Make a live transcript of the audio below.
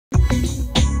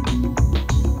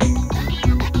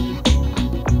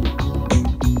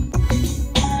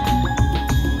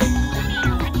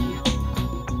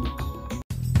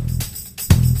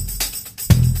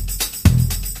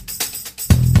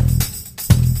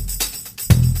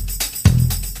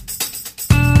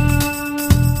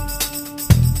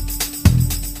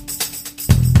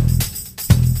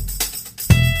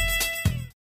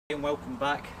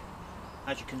back.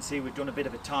 As you can see, we've done a bit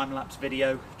of a time-lapse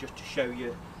video just to show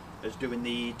you us doing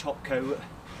the top coat.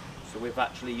 So we've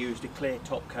actually used a clear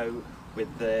top coat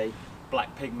with the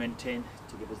black pigment in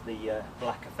to give us the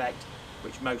black effect,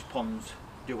 which most ponds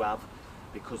do have,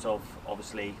 because of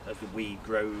obviously as the weed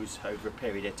grows over a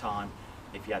period of time,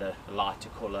 if you had a lighter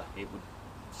colour it would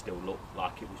still look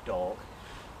like it was dark.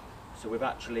 So we've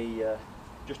actually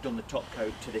just done the top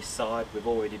coat to this side. We've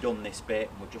already done this bit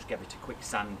and we'll just give it a quick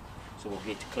sand, so we'll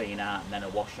get it to clean out and then a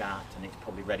wash out, and it's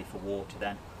probably ready for water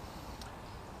then.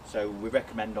 So we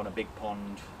recommend on a big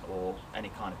pond or any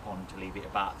kind of pond to leave it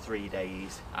about 3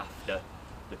 days after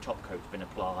the top coat's been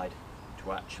applied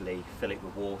to actually fill it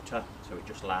with water, so it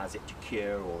just allows it to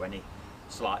cure, or any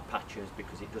slight patches,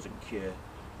 because it doesn't cure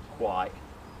quite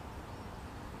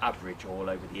average all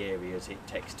over the areas. It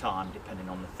takes time depending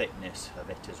on the thickness of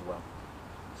it as well.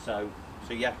 So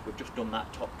yeah, we've just done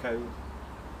that top coat,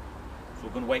 so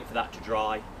we're going to wait for that to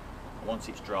dry, and once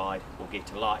it's dried we'll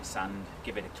get a light sand,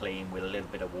 give it a clean with a little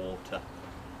bit of water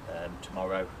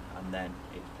tomorrow, and then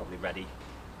it's probably ready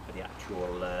for the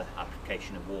actual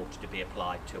application of water to be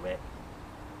applied to it.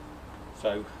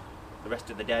 So the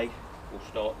rest of the day we'll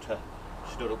start to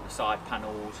stud up the side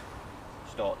panels,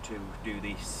 start to do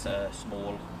this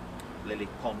small lily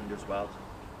pond as well,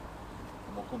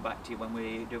 and we'll come back to you when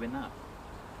we're doing that.